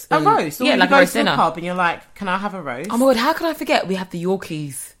 it's... a roast. Or yeah, like a roast dinner. Pub and you're like, can I have a roast? Oh my God, how can I forget? We have the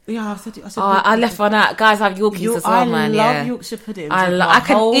Yorkies. Yeah, I said I left one out. Guys have Yorkies as well, man. I love Yorkshire puddings. I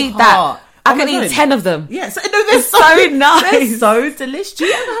can eat that. I can eat 10 of them. Yeah, they're so nice. They're so delicious. Do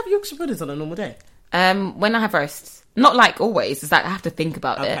you ever have Yorkshire puddings on a normal day? When I have roasts. Not like always. It's like I have to think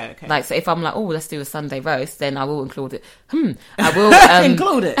about it. Okay. Like, so if I'm like, let's do a Sunday roast, then I will include it. I will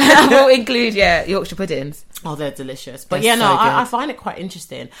include it. I will include Yorkshire puddings. Oh, they're delicious. But I find it quite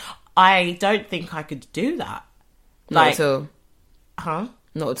interesting. I don't think I could do that. Not at all. Huh?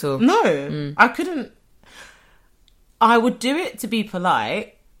 Not at all. No, I couldn't. I would do it to be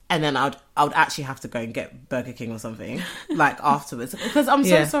polite, and then I would actually have to go and get Burger King or something like afterwards, because I'm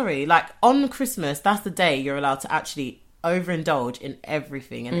so sorry. Like on Christmas, that's the day you're allowed to actually overindulge in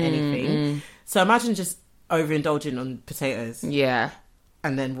everything and anything. So imagine just overindulging on potatoes. Yeah.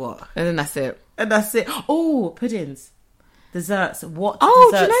 And then what? And then that's it. Oh, puddings. Desserts. What do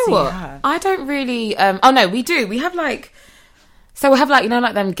desserts you know what? Have? I don't really... no, we do. We have like... So we have like,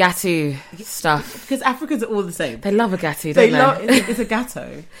 like them gâteau stuff. Because Africans are all the same. They love a gâteau, don't they? It's a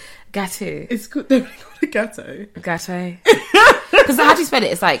gâteau. Gâteau. It's called a gâteau. Gâteau. Because how do you spell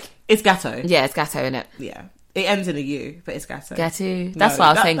it? It's like... It's gâteau. Yeah, it's gâteau, innit? Yeah. It ends in a U, but it's gâteau. Gâteau. That's why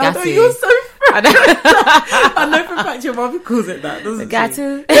I was saying gâteau. No, you're so I know for a fact your mother calls it that, doesn't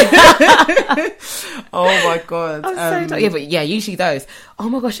gâteau. Oh my God. I'm so but usually those. Oh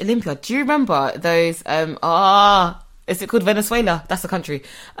my gosh, Olympia, do you remember those... is it called Venezuela? That's the country.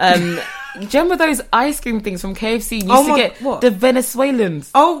 Do you remember those ice cream things from KFC? You used to get what? The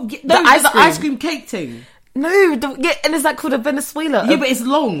Venezuelans. Oh, the ice cream cake thing. No, and it's like called a Venezuela. Yeah, but it's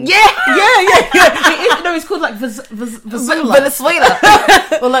long. Yeah. It's called like Venezuela. Venezuela.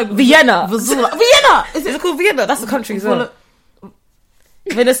 Or like Vienna. Vienna! Is it called Vienna? That's the country as well.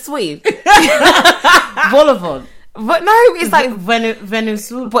 Venezuela. Bolivon. But no, it's like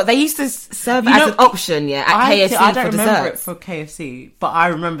Venezuela. But they used to serve it as an option, at KFC I don't for remember desserts. it for KFC, but I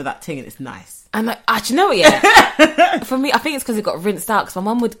remember that thing and it's nice. And like, do you know what? For me, I think it's because it got rinsed out. Because my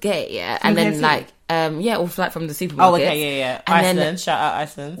mum would get it, and then KFC? Like, or like from the supermarket. Oh, okay, yeah. And Iceland, then, shout out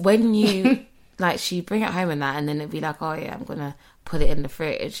Iceland. When you like, she'd bring it home and that, and then it'd be like, oh yeah, I'm gonna put it in the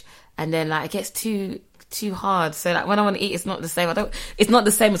fridge, and then like it gets too hard. So like when I want to eat, it's not the same. It's not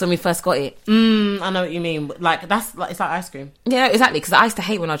the same as when we first got it. I know what you mean. Like it's like ice cream. Yeah, exactly. Because I used to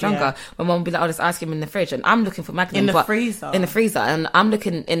hate when I was younger. My mum would be like, "Oh, there's ice cream in the fridge," and I'm looking for Magnum in the freezer, and I'm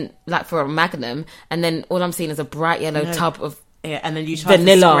looking in like for a Magnum, and then all I'm seeing is a bright yellow tub of and then you try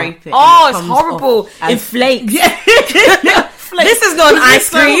vanilla. To scrape it. Oh, it's horrible in flakes. Yeah. This is not an ice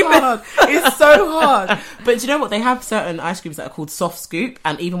cream. It's so hard. But do you know what? They have certain ice creams that are called soft scoop,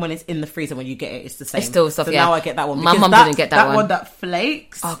 and even when it's in the freezer, when you get it, it's the same. It's still soft. So now I get that one. My mum didn't get that one. That one that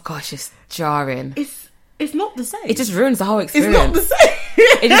flakes. Oh gosh, it's jarring. It's not the same. It just ruins the whole experience. It's not the same.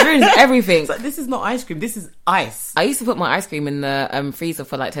 It just ruins everything. It's like, this is not ice cream. This is ice. I used to put my ice cream in the freezer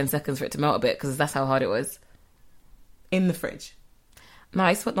for like 10 seconds for it to melt a bit because that's how hard it was. In the fridge. No, I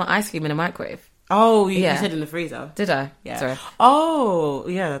used to put my ice cream in a microwave. Oh, you said in the freezer. Did I? Yeah. Sorry. Oh,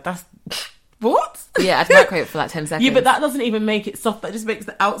 yeah, that's... What? Yeah, I'd microwave it for like 10 seconds. Yeah, but that doesn't even make it soft. That just makes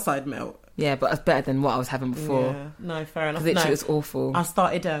the outside melt. Yeah, but it's better than what I was having before. Yeah. No, fair enough. Because it was awful. I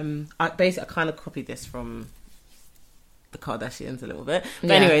started... I kind of copied this from the Kardashians a little bit.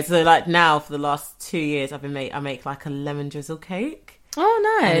 But anyway, so like now for the last 2 years, I make like a lemon drizzle cake.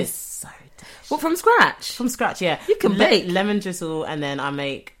 Oh, nice. And it's so delicious. What, from scratch? From scratch, yeah. You can bake. Lemon drizzle, and then I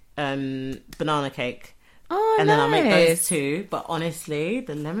make... banana cake. Oh, and nice. then I make those two. But honestly,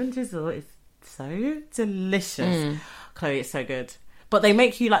 the lemon drizzle is so delicious. Chloe, it's so good. But they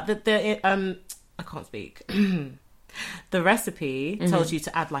make you like the I can't speak. The recipe tells you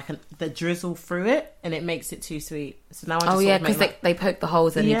to add like the drizzle through it, and it makes it too sweet. So now I just because they poke the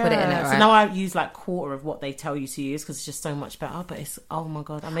holes and you put it in it, right? So now I use like quarter of what they tell you to use because it's just so much better. But it's oh my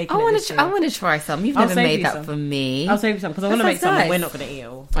god, I'm making. I want to try some. You've never made that for me. I'll save you some because I want to make some. We're not going to eat it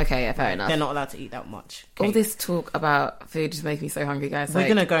all. Okay, yeah, fair enough. They're not allowed to eat that much. Cake. All this talk about food just makes me so hungry, guys. We're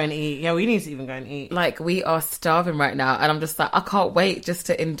gonna go and eat. Yeah, we need to even go and eat. Like we are starving right now, and I'm just like, I can't wait just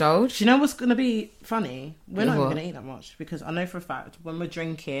to indulge. Do you know what's gonna be funny? We're not even gonna eat that much because I know for a fact when we're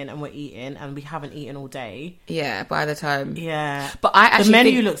drinking and we're eating and we haven't eaten all day. Yeah, by the time. Yeah, but I actually the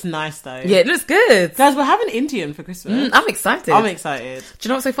menu looks nice though. Yeah, it looks good, guys. We're having Indian for Christmas. I'm excited. I'm excited. Do you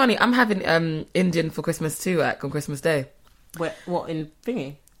know what's so funny? I'm having Indian for Christmas too, on Christmas Day. What in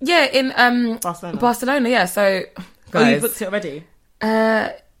thingy? Yeah, in Barcelona. Yeah, so guys, you booked it already?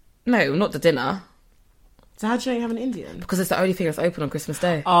 No, not the dinner. So how do you know you have an Indian? Because it's the only thing that's open on Christmas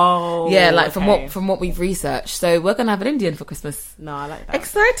Day. Oh, yeah, like from what we've researched. So we're gonna have an Indian for Christmas. No, I like that.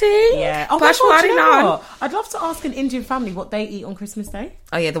 Exciting. Yeah. Oh my God, you know what? I'd love to ask an Indian family what they eat on Christmas Day.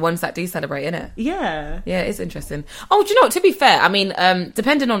 Oh yeah, the ones that do celebrate, innit? Yeah. Yeah, it's interesting. Oh, do you know what? To be fair, I mean,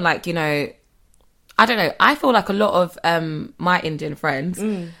 depending on like, you know, I don't know. I feel like a lot of my Indian friends,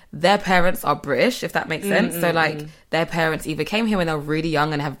 their parents are British, if that makes sense. So like their parents either came here when they were really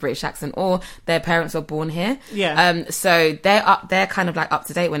young and have a British accent, or their parents were born here. Yeah. So they're kind of like up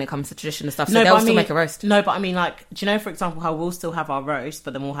to date when it comes to tradition and stuff. So they'll still make a roast. No, but I mean, like, do you know, for example, how we'll still have our roast,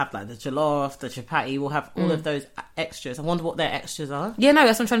 but then we'll have like the jollof, the chapati, we'll have all of those extras. I wonder what their extras are. Yeah, no,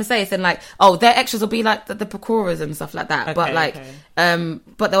 that's what I'm trying to say. It's then like, oh, their extras will be like the pakoras and stuff like that. Okay, but like,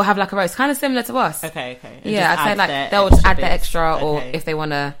 but they'll have like a roast, kind of similar to us. Okay. Yeah, I'd say like they'll just add the extra, or if they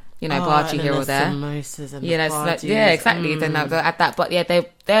want to, you know, bhaji here or there. Samosas and yeah, exactly. Then they'll add that. But yeah,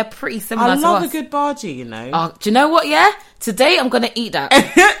 they're pretty similar to us. I love a good bhaji, you know. Oh, do you know what? Yeah, today I'm gonna eat that.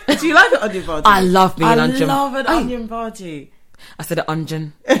 Do you like an onion bhaji? I love me an onion. I love an onion bhaji. I said an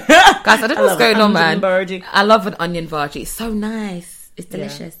onion. Guys, I don't know what's going on, man. Bhaji. I love an onion bhaji. It's so nice. It's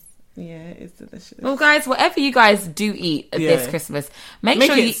delicious. Yeah, it's delicious. Well, guys, whatever you guys do eat this Christmas, make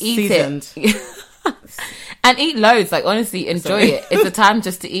sure you eat seasoned. it. And eat loads. Like, honestly, enjoy it. It's a time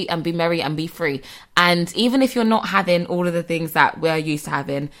just to eat and be merry and be free. And even if you're not having all of the things that we're used to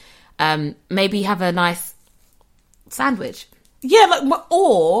having, maybe have a nice sandwich. Yeah, like,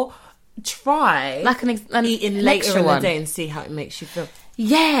 or try like an eating later in the day and see how it makes you feel.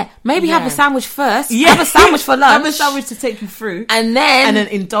 Yeah, maybe have a sandwich first. Yeah. Have a sandwich for lunch. Have a sandwich to take you through, and then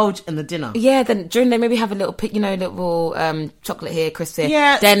indulge in the dinner. Yeah, then during the day maybe have a little, little chocolate here, crisp here.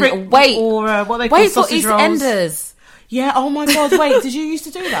 Yeah, then wait or what they call sausage rolls. EastEnders. Yeah. Oh my God. Wait, did you used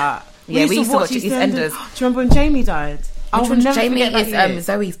to do that? Yeah, we used to watch EastEnders. Do you remember when Jamie died? Jamie is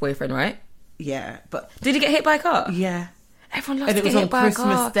Zoe's boyfriend, right? Yeah, but did he get hit by a car? Yeah. Everyone loves to get hit by a car. And it was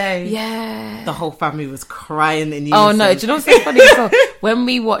on Christmas Day. Yeah. The whole family was crying in unison. Oh no, do you know what's so funny? So when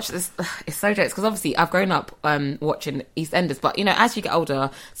we watch this, it's so jokes, because obviously I've grown up watching EastEnders, but you know, as you get older,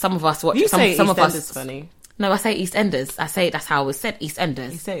 some of us watch some of us. EastEnders funny. No, I say EastEnders. I say that's how it was said,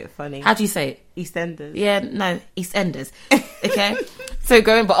 EastEnders. You say it funny. How do you say it? EastEnders. Yeah, no, EastEnders. Okay? So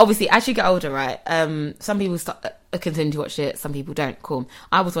but obviously as you get older, right, some people continue to watch it, some people don't. Cool.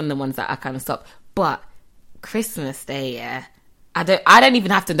 I was one of the ones that I kind of stopped. But Christmas Day, yeah, I don't even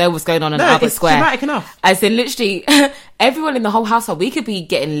have to know what's going on in Albert Square. It's dramatic enough. As in, literally, everyone in the whole household, we could be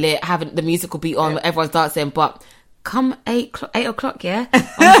getting lit, having the musical beat on, everyone's dancing, but come 8 o'clock, yeah, on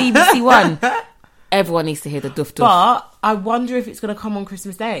BBC One, everyone needs to hear the duff. But I wonder if it's going to come on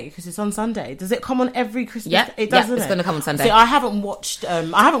Christmas Day, because it's on Sunday. Does it come on every Christmas Day? It does, it's going to come on Sunday. See, I haven't watched, we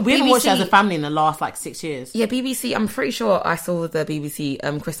haven't watched it as a family in the last, 6 years. Yeah, BBC, I'm pretty sure I saw the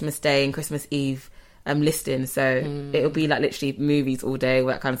BBC Christmas Day and Christmas Eve listing, so it'll be literally movies all day, all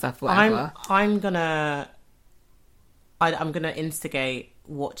that kind of stuff, whatever. I'm gonna instigate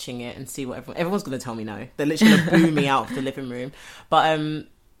watching it and see what everyone's gonna tell me no. They're literally gonna boo me out of the living room. But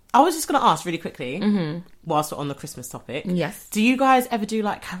I was just gonna ask really quickly, whilst we're on the Christmas topic. Yes. Do you guys ever do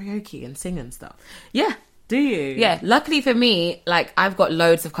karaoke and sing and stuff? Yeah. Do you? Yeah. Luckily for me, I've got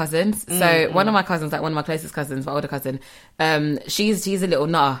loads of cousins. So one of my cousins, one of my closest cousins, my older cousin, she's a little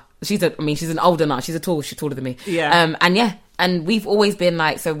nutter. She's an older nut. She's taller than me. Yeah. And we've always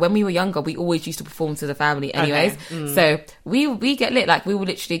been so when we were younger, we always used to perform to the family anyways. Okay. So we get lit. We will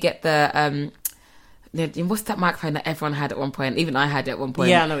literally get the, what's that microphone that everyone had at one point? Even I had it at one point.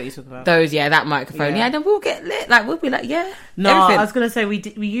 Yeah, I know what you're talking about. That microphone. Yeah, then we'll get lit. We'll be yeah. No, everything. I was going to say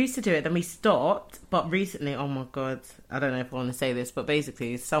we used to do it, then we stopped. But recently, oh my God, I don't know if I want to say this, but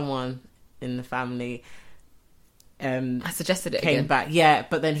basically someone in the family... I suggested it came again. back, yeah,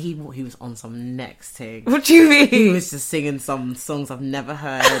 but then he was on some next thing. What do you mean? He was just singing some songs I've never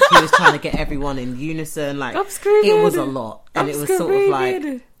heard. He was trying to get everyone in unison. I'm screaming. It was a lot, and it was sort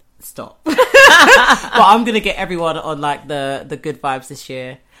of stop. But I'm gonna get everyone on the good vibes this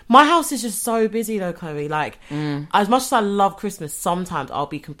year. My house is just so busy though, Chloe. As much as I love Christmas, sometimes I'll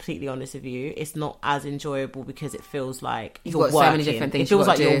be completely honest with you, it's not as enjoyable because it feels like you're working. So many different things. It feels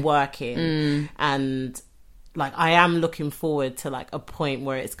like you're working, and I am looking forward to a point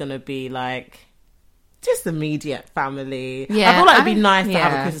where it's gonna be just immediate family. Yeah, I feel it'd be nice to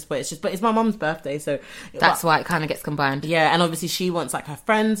have a Christmas, but it's my mum's birthday, so that's why it kind of gets combined. Yeah, and obviously she wants her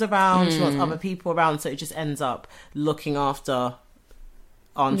friends around, she wants other people around, so it just ends up looking after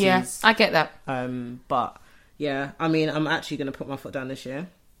aunties. Yeah, I get that. But yeah, I mean, I'm actually gonna put my foot down this year.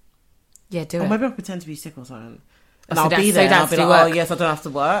 Yeah, do it. Or maybe I'll pretend to be sick or something, and I'll be there. I'll be oh yes, I don't have to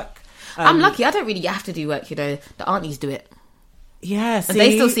work. I'm lucky. I don't really have to do work. The aunties do it. Yeah, see? And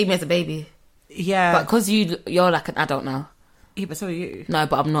they still see me as a baby. Yeah. But because you're like an adult now. Yeah, but so are you. No,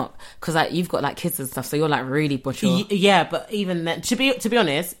 but I'm not, because like you've got like kids and stuff, so you're like really mature. Yeah, but even then, to be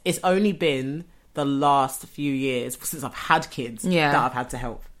honest, it's only been the last few years since I've had kids that I've had to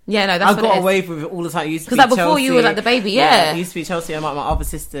help. Yeah, no, that's I got away with it all the time. Because like before you were like the baby, I used to be Chelsea and my other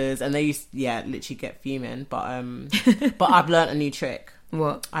sisters, and they used literally get fuming. But I've learnt a new trick.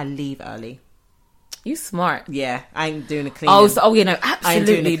 What? I leave early. You smart. Yeah, I ain't doing a clean.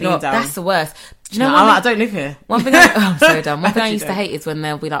 Absolutely not. Down. That's the worst. Do you know I don't live here. One thing I'm so dumb. One thing I used to hate is when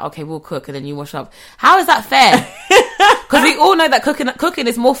they'll be like, okay, we'll cook, and then you wash up. How is that fair? Because we all know that cooking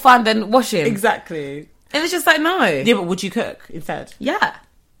is more fun than washing. Exactly. And it's just like, no. Yeah, but would you cook instead? Yeah.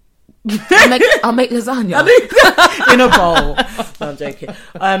 I'll make lasagna in a bowl. No, I'm joking.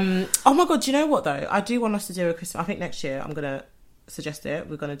 Oh my god, do you know what though? I do want us to do a Christmas. I think next year I'm gonna suggest it.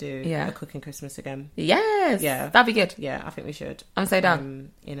 We're gonna do a cooking Christmas again. Yes. Yeah, that'd be good. Yeah, I think we should. I'm so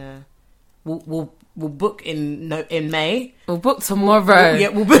down. We'll book in May. We'll book tomorrow.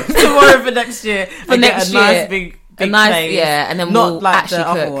 We'll book tomorrow for next year. Nice big place. Yeah, and then not we'll like actually the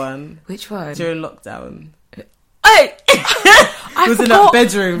cook. other one. Which one? During lockdown. Hey, it was in that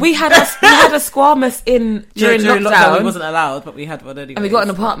bedroom. We had a squamous in during lockdown. It wasn't allowed, but we had one anyway. And we got an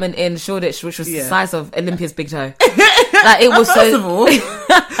apartment in Shoreditch, which was the size of Olympia's big toe. Like it was First of all,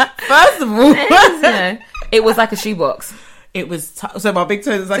 it was like a shoebox. It was so my big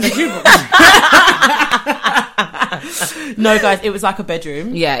toe was like a shoebox. No, guys, it was like a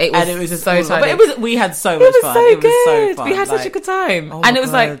bedroom. Yeah, it was, and it was just so tiny. But we had so much fun. It was so fun. We had such a good time, and it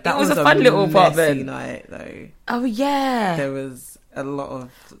was like it was a fun little apartment. Night though. Oh yeah, there was a lot of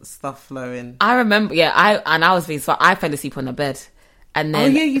stuff flowing. I remember. Yeah, I was being smart. I fell asleep on the bed. And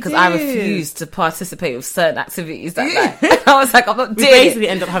then, because I refused to participate with certain activities that night, I was like, I'm not doing it. We basically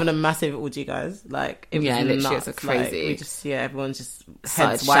ended up having a massive orgy, guys. Like, it was literally, nuts. It was crazy. Like, we just, everyone just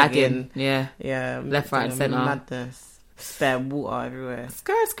heads wagging. Yeah. Left, right, and centre. Madness. Spare water everywhere.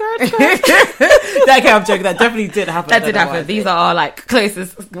 Skirt. Okay, I'm joking. That definitely did happen. That did happen. These are our, like,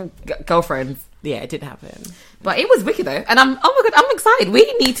 closest girlfriends. Yeah, it did happen. But it was wicked though, and I'm excited.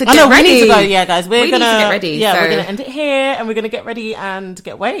 We need to get ready. We need to go, guys. We need to get ready. Yeah, we're gonna end it here, and we're gonna get ready and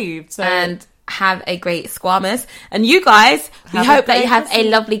get waved. And have a great Squamous. And you guys, we hope that you have a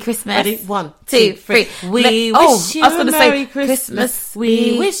lovely Christmas. Ready? 1, 2, 3. We wish you a Merry Christmas.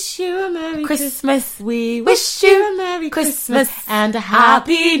 We wish you a Merry Christmas. We wish you a Merry Christmas and a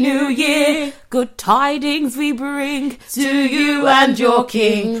Happy New Year. Good tidings we bring to you and your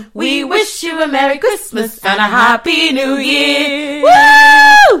King. We wish you a Merry Christmas and a Happy New Year.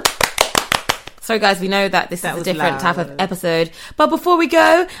 Woo! So guys, we know that this is a different type of episode. But before we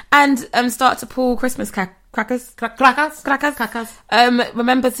go and start to pull Christmas crackers,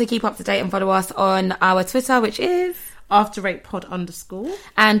 remember to keep up to date and follow us on our Twitter, which is @pod_,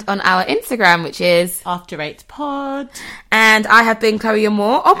 and on our Instagram, which is @pod. And I have been Chloe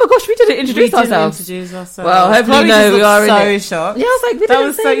Moore. Oh my gosh, we didn't introduce ourselves. Well, hopefully you know we are so shocked. Yeah, I was like, we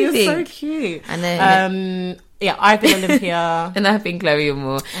didn't say anything. You're so cute. And then I've been Olympia. And I've been Chloe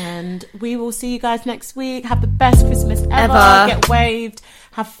Moore. And we will see you guys next week. Have the best Christmas ever. Get waved.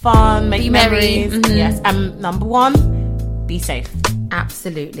 Have fun. Make memories. Mm-hmm. Yes. And number 1, be safe.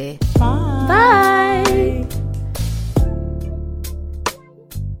 Absolutely. Bye. Bye.